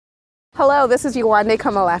Hello, this is Yewande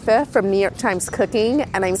Kamalefe from New York Times Cooking,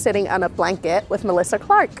 and I'm sitting on a blanket with Melissa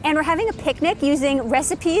Clark. And we're having a picnic using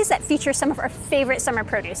recipes that feature some of our favorite summer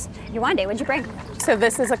produce. Yewande, what'd you bring? So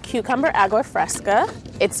this is a cucumber agua fresca.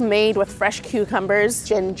 It's made with fresh cucumbers,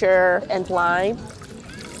 ginger, and lime.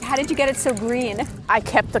 How did you get it so green? I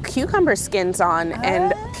kept the cucumber skins on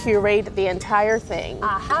and pureed the entire thing.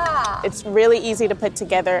 Aha! It's really easy to put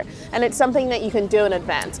together, and it's something that you can do in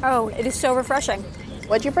advance. Oh, it is so refreshing.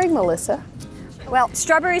 What'd you bring, Melissa? Well,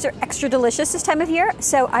 strawberries are extra delicious this time of year,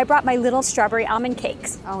 so I brought my little strawberry almond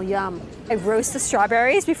cakes. Oh, yum. I roast the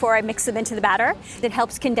strawberries before I mix them into the batter. It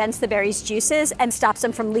helps condense the berries' juices and stops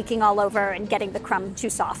them from leaking all over and getting the crumb too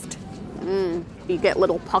soft. You get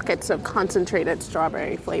little pockets of concentrated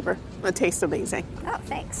strawberry flavor. It tastes amazing. Oh,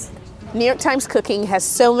 thanks. New York Times Cooking has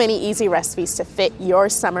so many easy recipes to fit your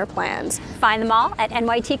summer plans. Find them all at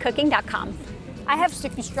nytcooking.com. I have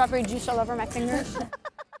sticky strawberry juice all over my fingers.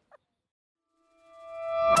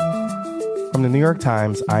 From the New York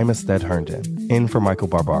Times, I'm Ested Herndon, in for Michael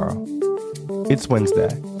Barbaro. It's Wednesday,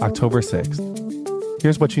 October 6th.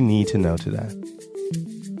 Here's what you need to know today.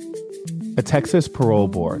 A Texas parole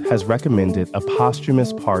board has recommended a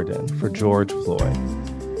posthumous pardon for George Floyd,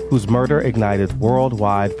 whose murder ignited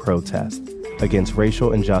worldwide protest against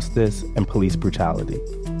racial injustice and police brutality.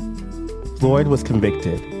 Floyd was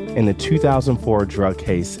convicted in the 2004 drug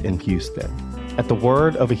case in Houston, at the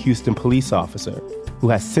word of a Houston police officer who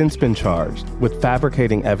has since been charged with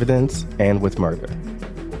fabricating evidence and with murder.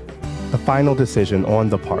 The final decision on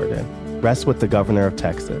the pardon rests with the governor of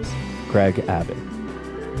Texas, Greg Abbott.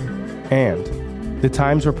 And the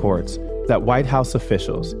Times reports that White House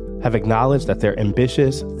officials have acknowledged that their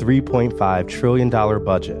ambitious $3.5 trillion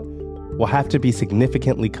budget will have to be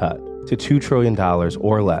significantly cut to $2 trillion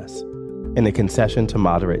or less in a concession to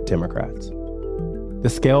moderate Democrats. The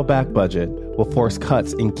scaled-back budget will force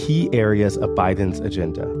cuts in key areas of Biden's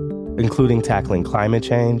agenda, including tackling climate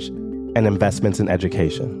change and investments in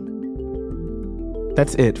education.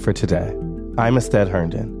 That's it for today. I'm Ested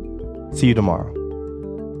Herndon. See you tomorrow.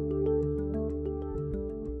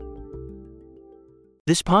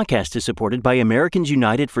 This podcast is supported by Americans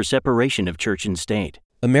United for Separation of Church and State.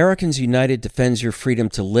 Americans United defends your freedom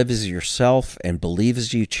to live as yourself and believe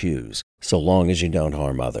as you choose, so long as you don't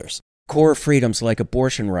harm others. Core freedoms like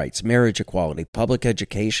abortion rights, marriage equality, public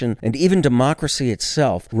education, and even democracy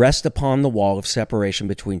itself rest upon the wall of separation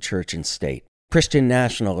between church and state. Christian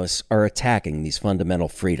nationalists are attacking these fundamental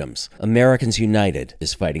freedoms. Americans United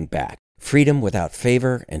is fighting back. Freedom without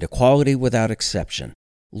favor and equality without exception.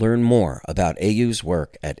 Learn more about AU's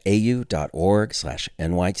work at au.org/NYT.